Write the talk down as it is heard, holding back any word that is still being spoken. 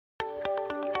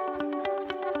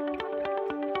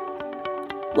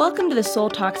Welcome to the Soul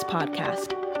Talks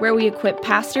podcast, where we equip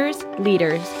pastors,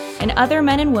 leaders, and other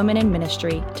men and women in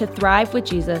ministry to thrive with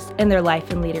Jesus in their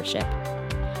life and leadership.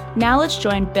 Now let's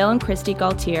join Bill and Christy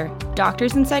Gaultier,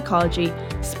 doctors in psychology,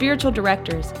 spiritual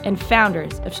directors, and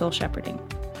founders of Soul Shepherding.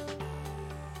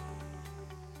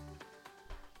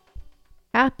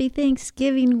 Happy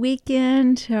Thanksgiving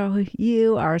weekend to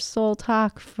you, our Soul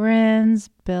Talk friends.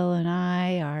 Bill and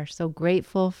I are so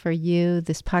grateful for you.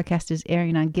 This podcast is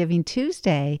airing on Giving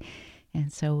Tuesday,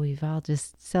 and so we've all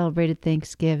just celebrated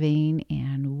Thanksgiving,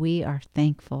 and we are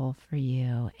thankful for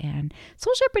you. And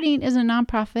Soul Shepherding is a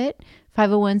nonprofit,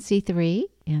 501c3,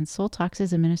 and Soul Talks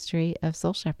is a ministry of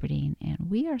Soul Shepherding, and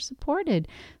we are supported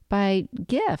by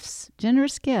gifts,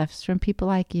 generous gifts from people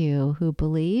like you who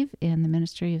believe in the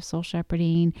ministry of Soul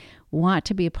Shepherding, want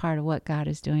to be a part of what God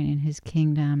is doing in His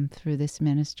kingdom through this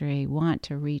ministry, want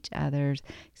to reach others,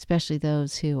 especially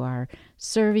those who are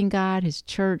serving God, His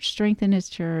church, strengthen His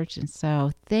church. And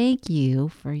so thank you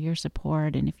for your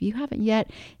support. And if you haven't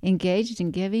yet engaged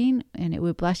in giving, and it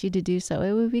would bless you to do so,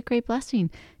 it would be a great blessing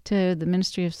to the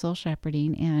ministry of Soul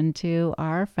Shepherding and to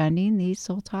our funding these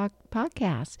Soul Talk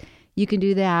podcasts. You can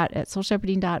do that at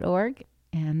soulshepherding.org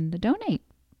and the donate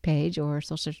page, or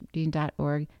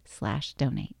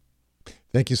soulshepherding.org/donate.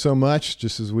 Thank you so much.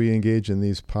 Just as we engage in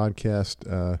these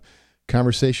podcast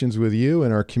conversations with you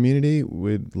and our community,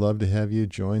 we'd love to have you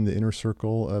join the inner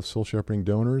circle of Soul Shepherding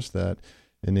donors that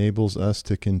enables us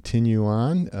to continue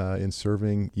on in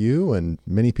serving you and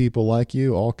many people like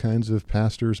you, all kinds of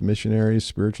pastors, missionaries,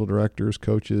 spiritual directors,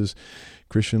 coaches,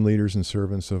 Christian leaders, and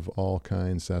servants of all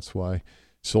kinds. That's why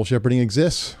Soul Shepherding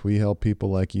exists. We help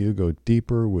people like you go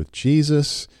deeper with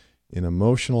Jesus in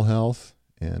emotional health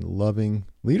and loving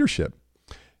leadership.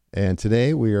 And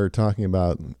today we are talking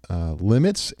about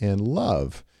limits and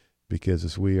love, because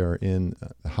as we are in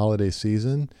the holiday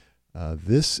season,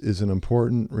 this is an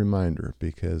important reminder,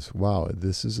 because, wow,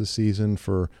 this is a season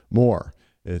for more.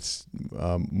 It's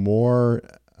more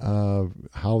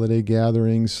holiday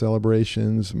gatherings,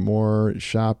 celebrations, more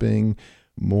shopping,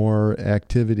 more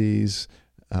activities,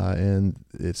 and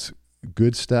it's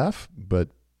good stuff, but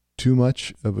too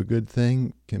much of a good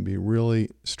thing can be really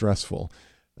stressful.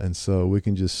 And so we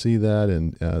can just see that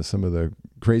in some of the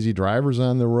crazy drivers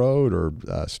on the road, or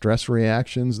stress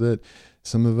reactions that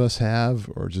some of us have,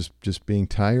 or just being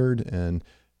tired. And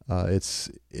it's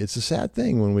a sad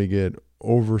thing when we get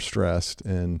overstressed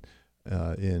and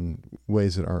in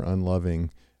ways that are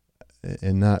unloving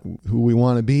and not who we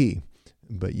want to be.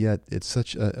 But yet it's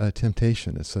such a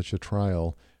temptation. It's such a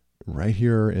trial right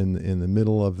here in the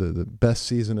middle of the best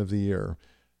season of the year.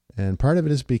 And part of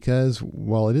it is because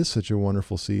while it is such a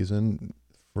wonderful season,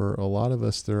 for a lot of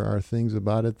us, there are things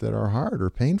about it that are hard or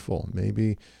painful.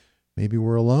 Maybe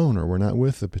we're alone, or we're not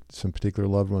with some particular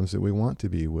loved ones that we want to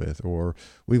be with, or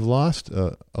we've lost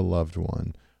a loved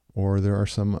one, or there are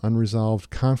some unresolved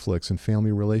conflicts in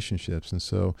family relationships. And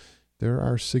so there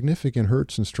are significant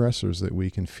hurts and stressors that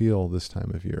we can feel this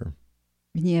time of year.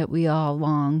 And yet we all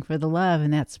long for the love,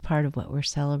 and that's part of what we're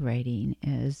celebrating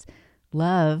is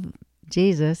love.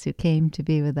 Jesus, who came to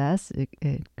be with us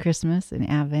at Christmas and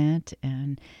Advent,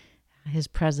 and His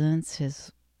presence,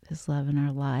 His love in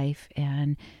our life,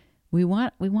 and we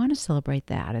want to celebrate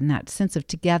that, and that sense of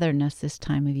togetherness this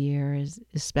time of year is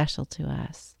special to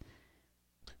us.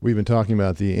 We've been talking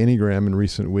about the Enneagram in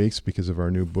recent weeks because of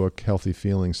our new book, Healthy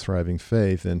Feelings, Thriving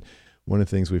Faith, and one of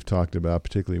the things we've talked about,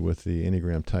 particularly with the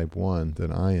Enneagram Type 1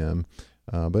 that I am,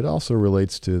 but also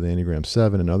relates to the Enneagram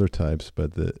 7 and other types,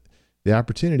 but the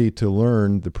opportunity to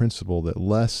learn the principle that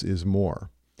less is more.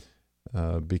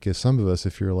 Because some of us,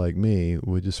 if you're like me,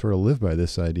 would just sort of live by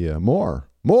this idea, more.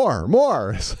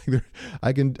 It's like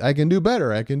I can do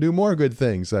better. I can do more good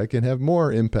things. I can have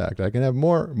more impact. I can have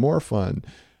more fun.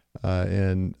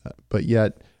 But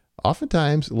yet,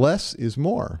 oftentimes, less is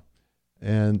more.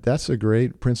 And that's a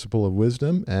great principle of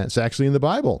wisdom. And it's actually in the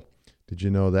Bible. Did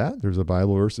you know that? There's a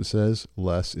Bible verse that says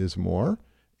less is more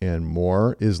and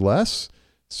more is less.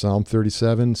 Psalm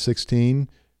 37:16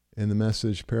 in the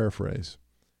Message paraphrase.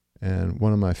 And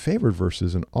one of my favorite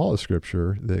verses in all of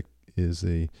Scripture that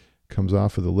comes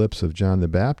off of the lips of John the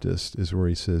Baptist is where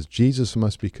he says, Jesus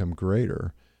must become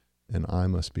greater and I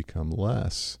must become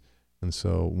less. And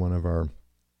so one of our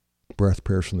breath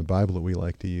prayers from the Bible that we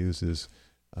like to use is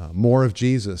more of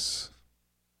Jesus,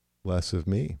 less of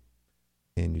me.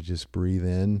 And you just breathe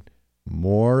in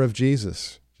more of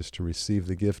Jesus, just to receive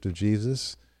the gift of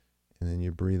Jesus. And then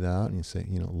you breathe out and you say,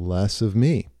 less of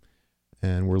me.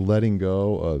 And we're letting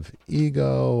go of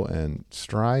ego and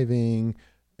striving,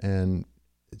 and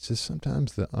it's just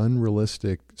sometimes the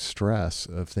unrealistic stress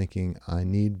of thinking I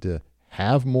need to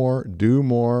have more, do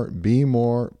more, be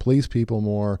more, please people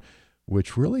more,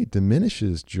 which really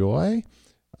diminishes joy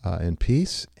and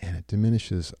peace, and it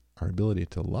diminishes our ability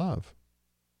to love.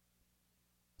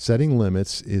 Setting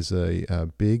limits is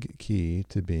a big key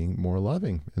to being more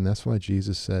loving. And that's why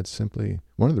Jesus said simply,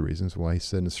 one of the reasons why he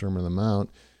said in the Sermon on the Mount,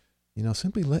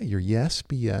 simply let your yes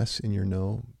be yes and your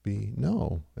no be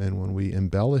no. And when we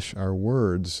embellish our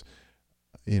words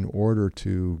in order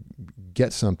to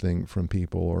get something from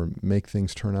people or make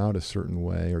things turn out a certain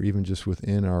way, or even just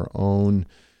within our own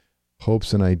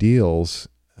hopes and ideals,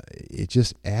 it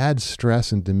just adds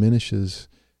stress and diminishes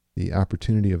the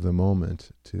opportunity of the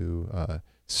moment to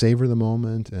savor the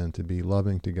moment and to be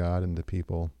loving to God and the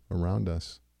people around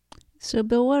us. So,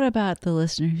 Bill, what about the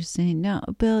listener who's saying, no,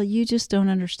 Bill, you just don't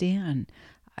understand.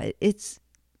 It's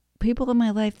people in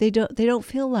my life, they don't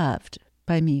feel loved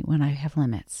by me when I have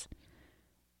limits.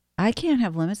 I can't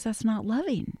have limits. That's not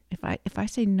loving. If I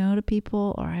say no to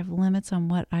people, or I have limits on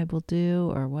what I will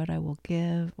do or what I will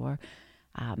give or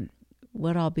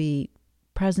what I'll be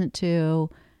present to,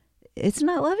 it's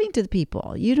not loving to the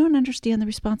people. You don't understand the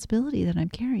responsibility that I'm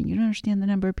carrying. You don't understand the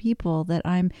number of people that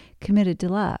I'm committed to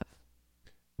love.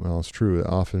 Well, it's true.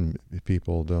 Often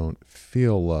people don't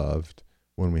feel loved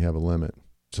when we have a limit.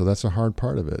 So that's a hard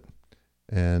part of it.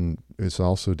 And it's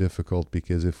also difficult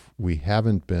because if we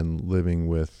haven't been living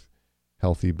with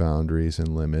healthy boundaries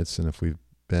and limits, and if we've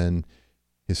been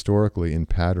historically in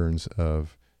patterns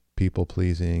of people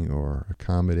pleasing or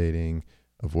accommodating,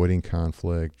 avoiding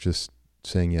conflict, just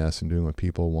saying yes and doing what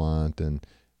people want and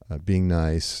being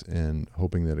nice and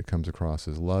hoping that it comes across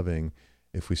as loving,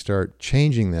 if we start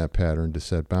changing that pattern to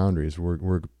set boundaries,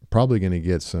 we're probably going to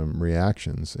get some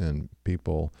reactions and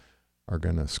people are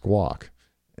going to squawk.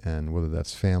 And whether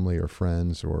that's family or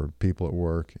friends or people at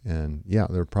work, and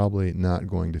they're probably not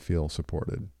going to feel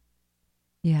supported.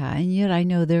 Yeah, and yet I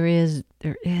know there is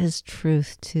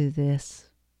truth to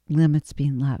this limits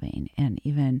being loving, and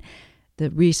even the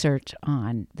research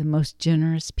on the most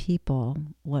generous people,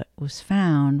 what was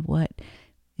found, what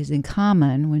is in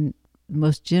common when the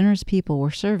most generous people were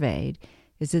surveyed,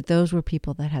 is that those were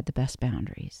people that had the best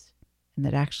boundaries, and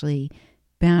that actually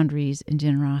boundaries and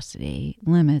generosity,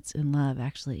 limits and love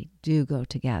actually do go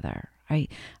together.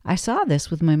 I saw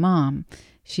this with my mom.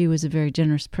 She was a very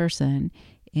generous person,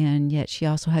 and yet she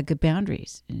also had good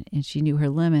boundaries, and she knew her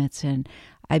limits. And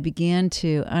I began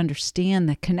to understand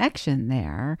the connection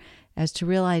there as to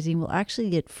realizing, well,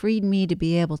 actually it freed me to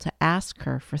be able to ask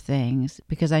her for things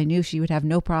because I knew she would have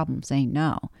no problem saying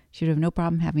no. She would have no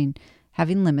problem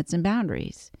having limits and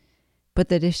boundaries, but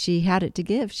that if she had it to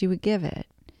give, she would give it.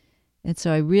 And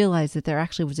so I realized that there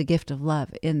actually was a gift of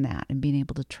love in that and being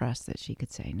able to trust that she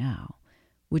could say no,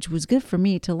 which was good for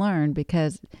me to learn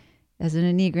because as an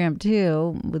Enneagram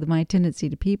 2, with my tendency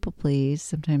to people please,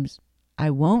 sometimes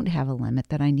I won't have a limit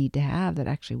that I need to have that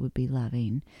actually would be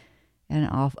loving. And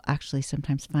I'll actually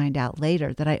sometimes find out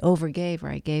later that I overgave or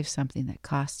I gave something that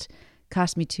cost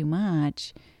me too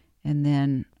much. And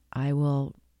then I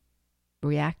will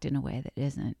react in a way that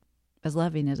isn't as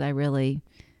loving as I really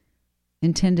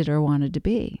intended or wanted to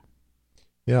be.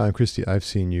 Yeah, and Christy, I've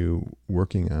seen you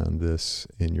working on this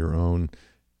in your own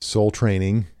soul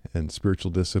training and spiritual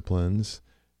disciplines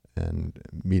and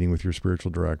meeting with your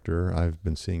spiritual director. I've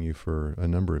been seeing you for a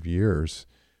number of years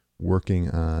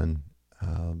working on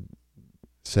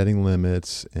setting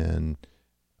limits and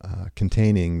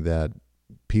containing that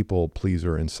people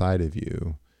pleaser inside of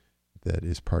you that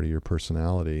is part of your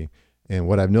personality. And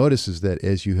what I've noticed is that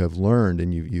as you have learned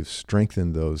and you've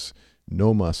strengthened those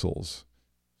no muscles.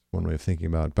 One way of thinking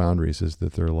about boundaries is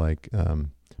that they're like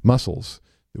muscles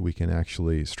that we can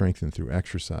actually strengthen through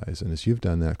exercise. And as you've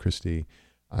done that, Christy,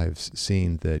 I've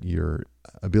seen that your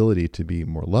ability to be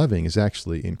more loving is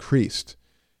actually increased.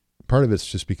 Part of it's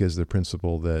just because of the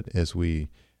principle that as we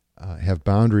have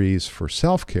boundaries for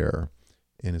self-care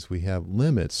and as we have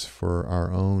limits for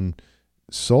our own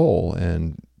soul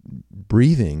and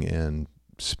breathing and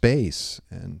space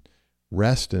and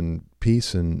rest and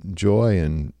peace and joy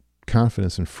and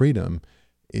confidence and freedom,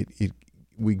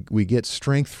 we get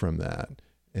strength from that,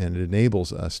 and it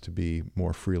enables us to be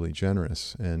more freely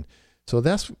generous. And so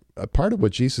that's a part of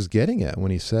what Jesus is getting at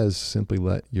when he says simply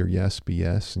let your yes be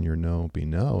yes and your no be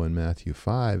no in Matthew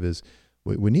 5 is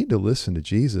we need to listen to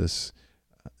Jesus,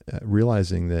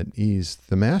 realizing that he's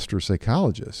the master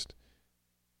psychologist.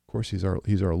 Of course, he's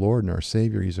our Lord and our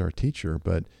Savior, he's our teacher,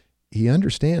 but he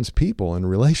understands people and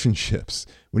relationships.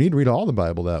 We need to read all the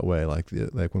Bible that way. Like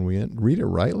when we read it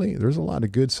rightly, there's a lot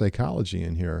of good psychology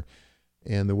in here.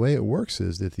 And the way it works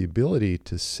is that the ability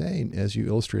to say, as you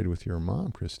illustrated with your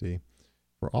mom, Christy,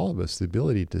 for all of us, the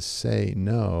ability to say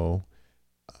no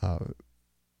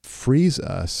frees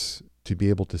us to be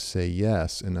able to say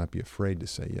yes and not be afraid to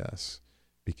say yes,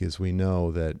 because we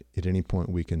know that at any point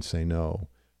we can say no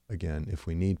again if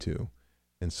we need to.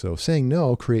 And so saying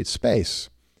no creates space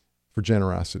for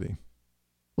generosity.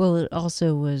 Well, it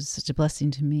also was such a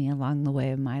blessing to me along the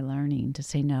way of my learning to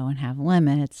say no and have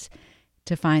limits,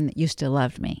 to find that you still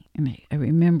loved me. And I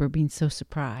remember being so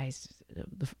surprised.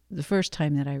 The first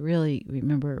time that I really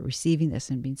remember receiving this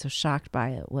and being so shocked by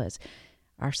it was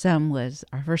our son was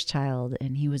our first child,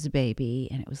 and he was a baby,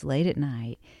 and it was late at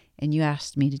night, and you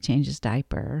asked me to change his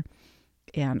diaper.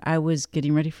 And I was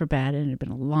getting ready for bed, and it had been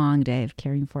a long day of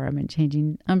caring for him and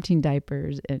changing umpteen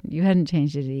diapers, and you hadn't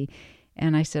changed any.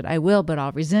 And I said, I will, but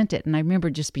I'll resent it. And I remember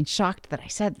just being shocked that I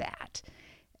said that.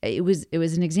 It was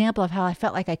an example of how I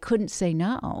felt like I couldn't say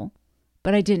no,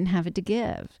 but I didn't have it to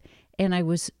give. And I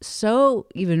was so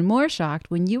even more shocked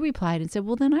when you replied and said,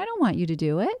 well, then I don't want you to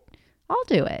do it. I'll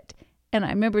do it. And I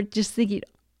remember just thinking,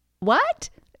 what?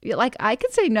 Like I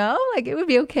could say no? Like it would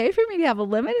be okay for me to have a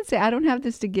limit and say, I don't have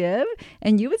this to give,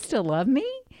 and you would still love me?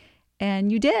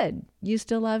 And you did. You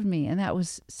still loved me. And that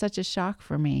was such a shock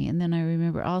for me. And then I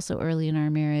remember also early in our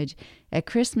marriage, at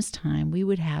Christmas time, we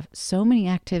would have so many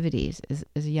activities as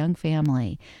a young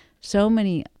family, so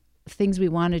many things we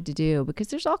wanted to do, because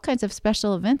there's all kinds of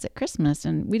special events at Christmas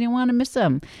and we didn't want to miss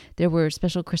them. There were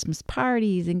special Christmas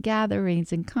parties and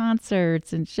gatherings and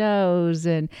concerts and shows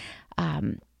and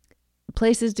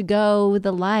places to go with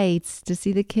the lights to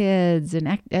see the kids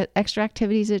and extra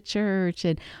activities at church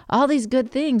and all these good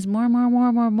things, more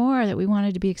that we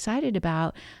wanted to be excited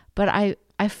about. But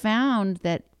I found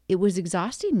that it was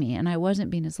exhausting me and I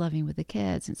wasn't being as loving with the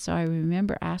kids. And so I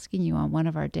remember asking you on one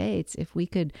of our dates if we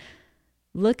could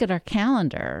look at our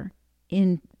calendar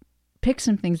and pick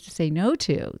some things to say no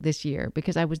to this year,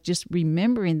 because I was just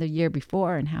remembering the year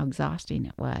before and how exhausting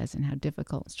it was and how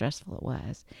difficult and stressful it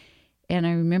was. And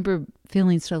I remember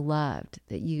feeling so loved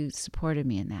that you supported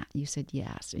me in that. You said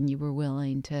yes, and you were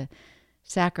willing to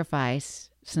sacrifice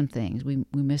some things. We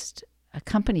missed a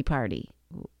company party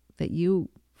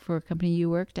for a company you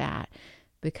worked at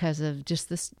because of just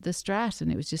the stress,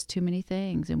 and it was just too many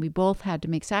things. And we both had to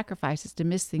make sacrifices to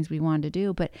miss things we wanted to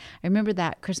do. But I remember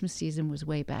that Christmas season was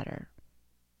way better.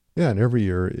 Yeah, and every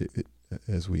year,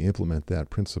 as we implement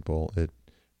that principle, it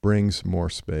brings more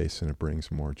space and it brings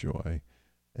more joy.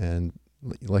 And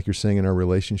like you're saying in our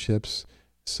relationships,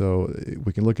 so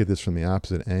we can look at this from the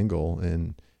opposite angle.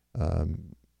 And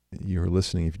you're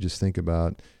listening, if you just think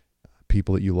about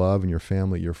people that you love and your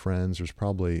family, your friends, there's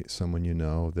probably someone you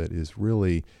know that is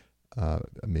really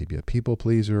maybe a people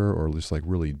pleaser or just like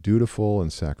really dutiful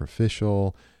and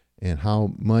sacrificial, and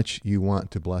how much you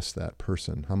want to bless that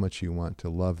person, how much you want to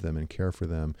love them and care for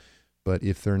them. But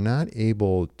if they're not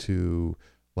able to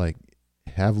like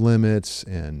have limits,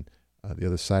 and the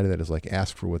other side of that is like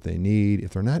ask for what they need,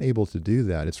 if they're not able to do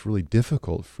that, it's really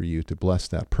difficult for you to bless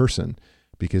that person,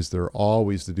 because they're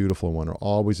always the dutiful one or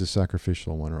always the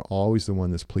sacrificial one or always the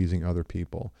one that's pleasing other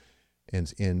people.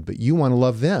 But you want to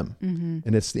love them. Mm-hmm.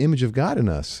 And it's the image of God in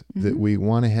us that we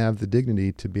want to have the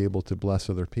dignity to be able to bless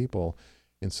other people.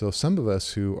 And so some of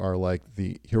us who are like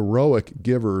the heroic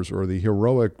givers or the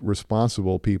heroic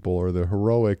responsible people or the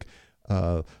heroic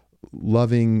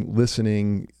loving,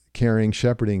 listening, caring,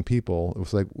 shepherding people, it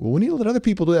was like, well, we need to let other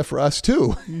people do that for us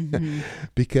too.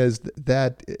 Because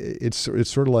that it's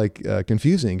sort of like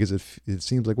confusing, because it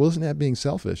seems like, well, isn't that being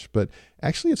selfish? But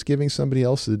actually it's giving somebody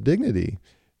else the dignity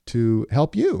to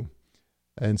help you.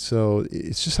 And so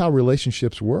it's just how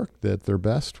relationships work, that they're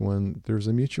best when there's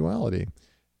a mutuality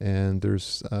and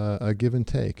there's a give and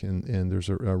take, and there's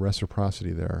a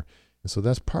reciprocity there. And so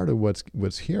that's part of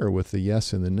what's here with the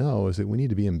yes and the no, is that we need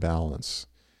to be in balance.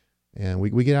 And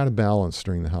we get out of balance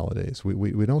during the holidays.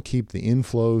 We don't keep the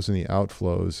inflows and the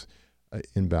outflows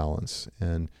in balance.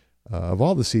 And of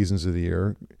all the seasons of the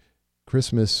year,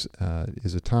 Christmas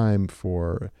is a time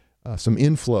for some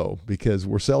inflow, because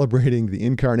we're celebrating the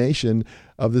incarnation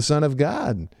of the Son of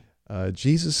God,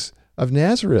 Jesus of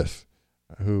Nazareth,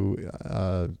 who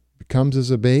comes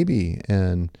as a baby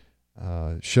and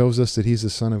shows us that he's the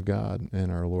Son of God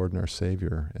and our Lord and our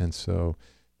Savior. And so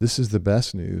this is the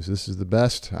best news. This is the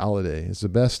best holiday. It's the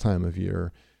best time of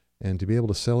year. And to be able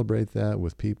to celebrate that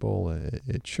with people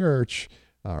at church,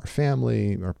 our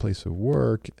family, our place of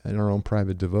work, and our own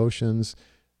private devotions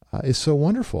is so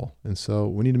wonderful. And so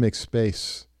we need to make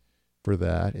space for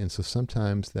that. And so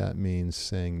sometimes that means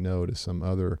saying no to some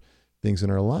other things in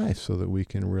our life so that we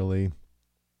can really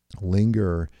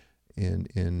linger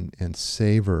and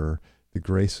savor the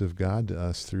grace of God to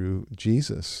us through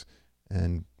Jesus,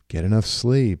 and get enough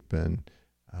sleep, and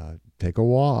take a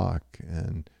walk,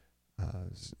 and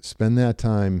spend that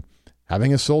time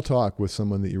having a soul talk with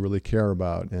someone that you really care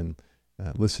about and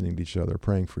listening to each other,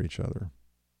 praying for each other.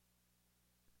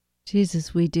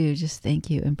 Jesus, we do just thank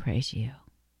you and praise you.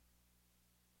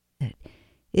 That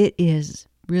it is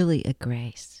really a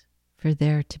grace for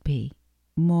there to be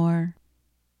more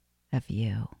of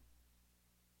you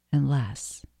and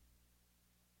less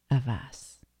of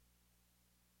us.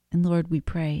 And Lord, we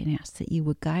pray and ask that you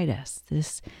would guide us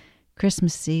this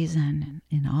Christmas season and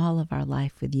in all of our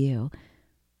life with you.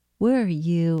 Where are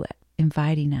you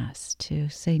inviting us to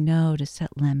say no, to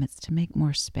set limits, to make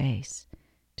more space,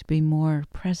 to be more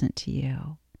present to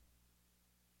you,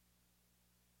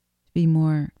 to be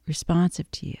more responsive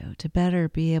to you, to better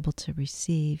be able to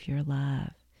receive your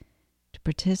love, to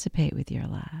participate with your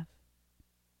love?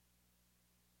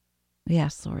 We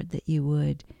ask, Lord, that you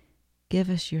would give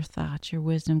us your thoughts, your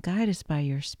wisdom, guide us by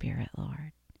your Spirit,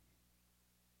 Lord.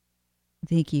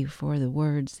 Thank you for the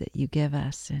words that you give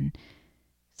us in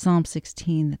Psalm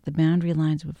 16, that the boundary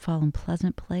lines would fall in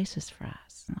pleasant places for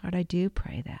us. And Lord, I do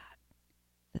pray that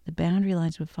the boundary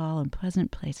lines would fall in pleasant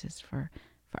places for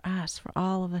us, for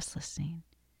all of us listening,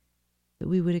 that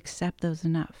we would accept those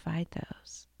and not fight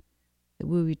those, that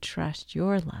we would trust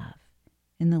your love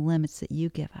in the limits that you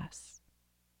give us.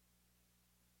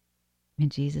 In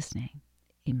Jesus' name,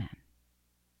 amen.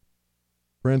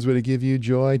 Friends, would it give you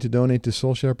joy to donate to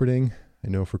Soul Shepherding? I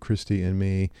know for Christy and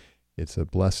me, it's a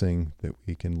blessing that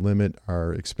we can limit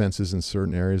our expenses in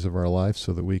certain areas of our life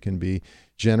so that we can be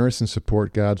generous and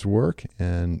support God's work.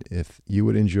 And if you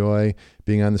would enjoy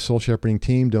being on the Soul Shepherding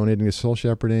team, donating to Soul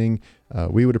Shepherding,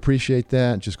 we would appreciate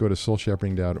that. Just go to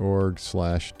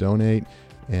soulshepherding.org/donate,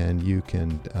 and you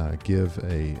can give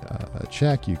a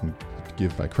check. You can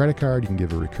give by credit card. You can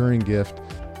give a recurring gift.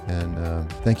 And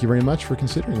thank you very much for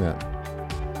considering that.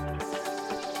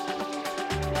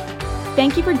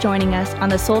 Thank you for joining us on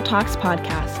the Soul Talks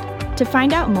podcast. To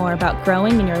find out more about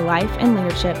growing in your life and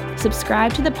leadership,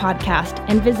 subscribe to the podcast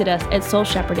and visit us at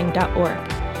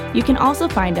soulshepherding.org. You can also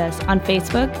find us on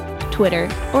Facebook, Twitter,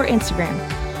 or Instagram.